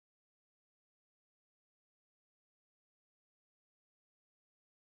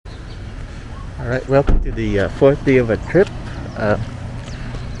Alright, welcome to the fourth day of a trip. Uh,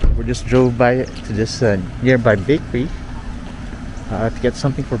 we just drove by to this nearby bakery to get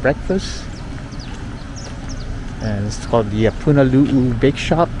something for breakfast. And it's called the Punalu'u Bake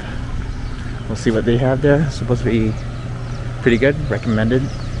Shop. We'll see what they have there. It's supposed to be pretty good, recommended.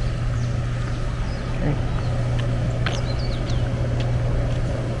 Okay.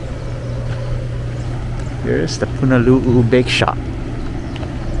 Here's the Punalu'u Bake Shop.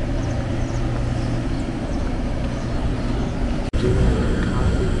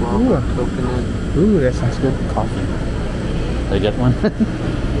 Ooh, coconut. Ooh, that sounds good. Coffee. Did I get one?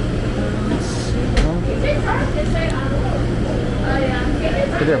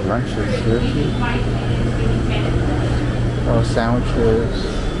 They have lunches here. Oh, sandwiches.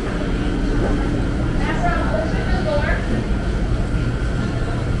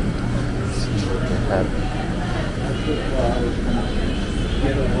 Let's see what they have.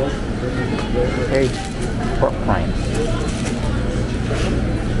 Hey, pork rinds.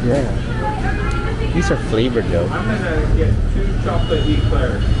 Yeah. These are flavored though. I'm gonna get 2 chocolate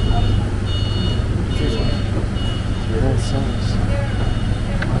eclairs. That sounds.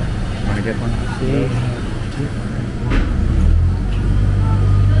 Wanna get one? Yeah.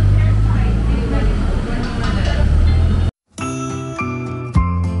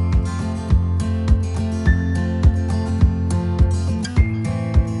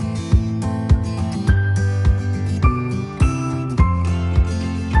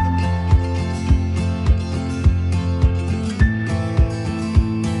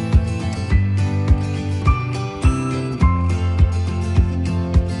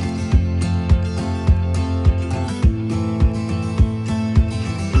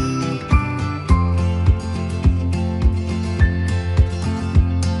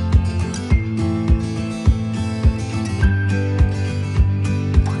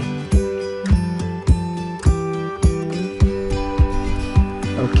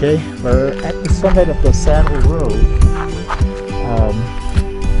 Okay, we're at the summit of the Saddle Road,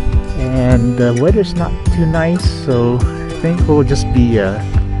 and the weather's not too nice, so I think we'll just be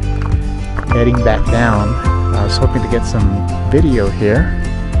heading back down. I was hoping to get some video here,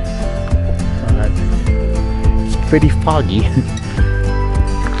 but it's pretty foggy,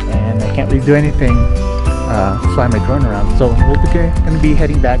 and I can't really do anything, fly my drone around. So we're going to be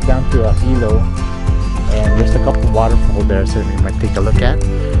heading back down to Hilo, and there's a couple of waterfalls there, so we might take a look at.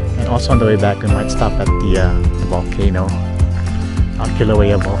 And also on the way back, we might stop at the volcano,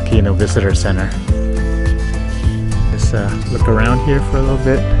 Kilauea Volcano Visitor Center. Just look around here for a little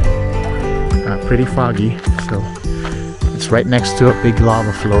bit. Pretty foggy, so it's right next to a big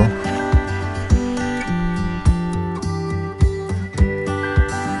lava flow.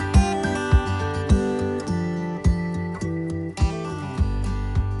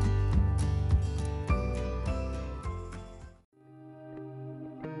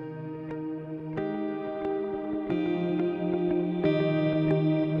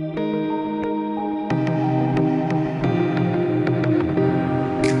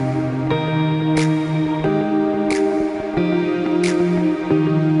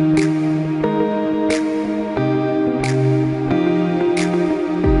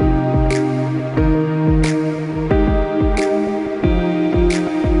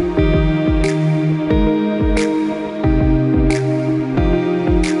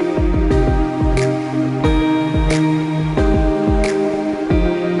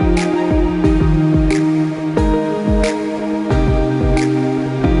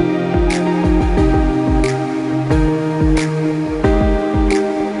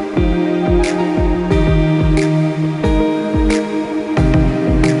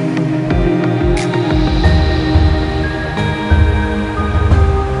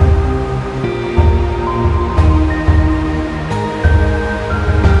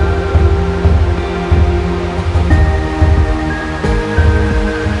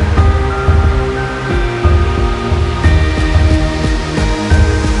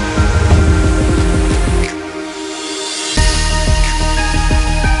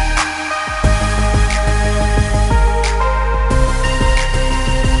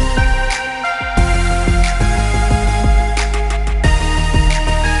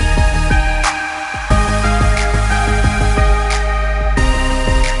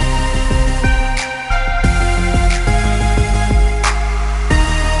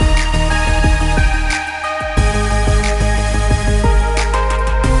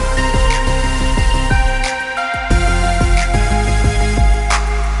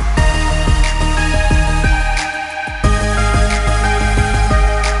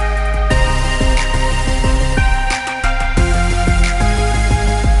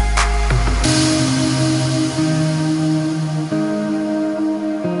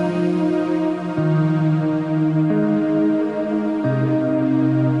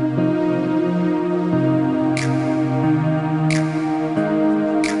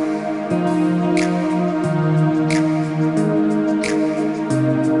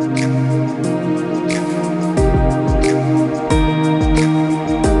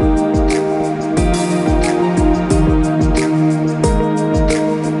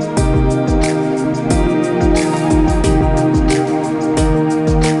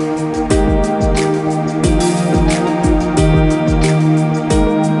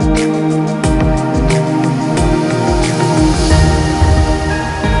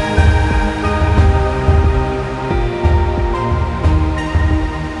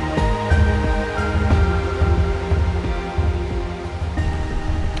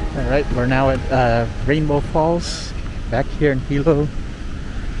 Alright, we're now at Rainbow Falls, back here in Hilo.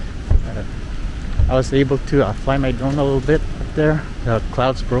 I was able to fly my drone a little bit up there. The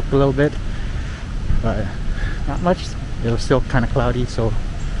clouds broke a little bit, but not much. It was still kind of cloudy, so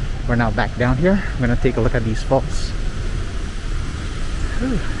we're now back down here. I'm gonna take a look at these falls.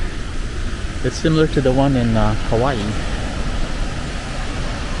 Whew. It's similar to the one in Hawaii.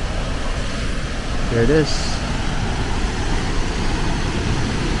 There it is.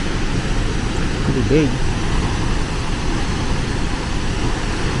 Pretty big.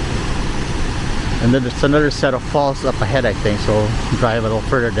 And then there's another set of falls up ahead, I think, so drive a little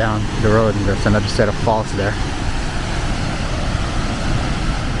further down the road and there's another set of falls there.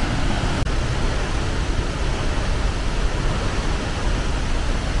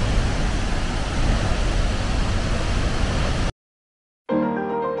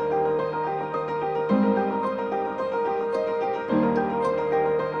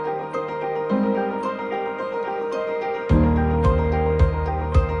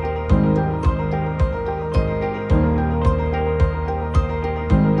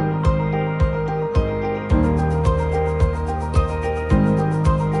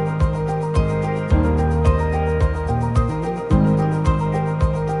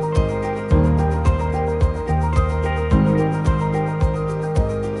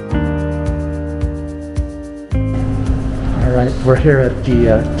 Alright, we're here at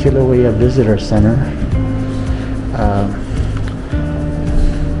the Kilauea Visitor Center.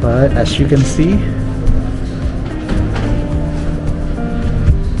 But as you can see,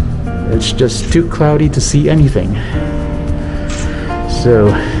 it's just too cloudy to see anything. So,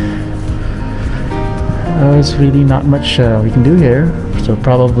 there's really not much we can do here. So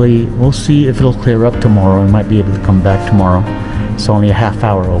probably we'll see if it'll clear up tomorrow and might be able to come back tomorrow. It's only a half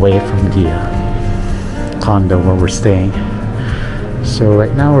hour away from the condo where we're staying. So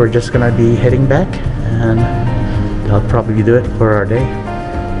right now we're just gonna be heading back and that'll probably do it for our day.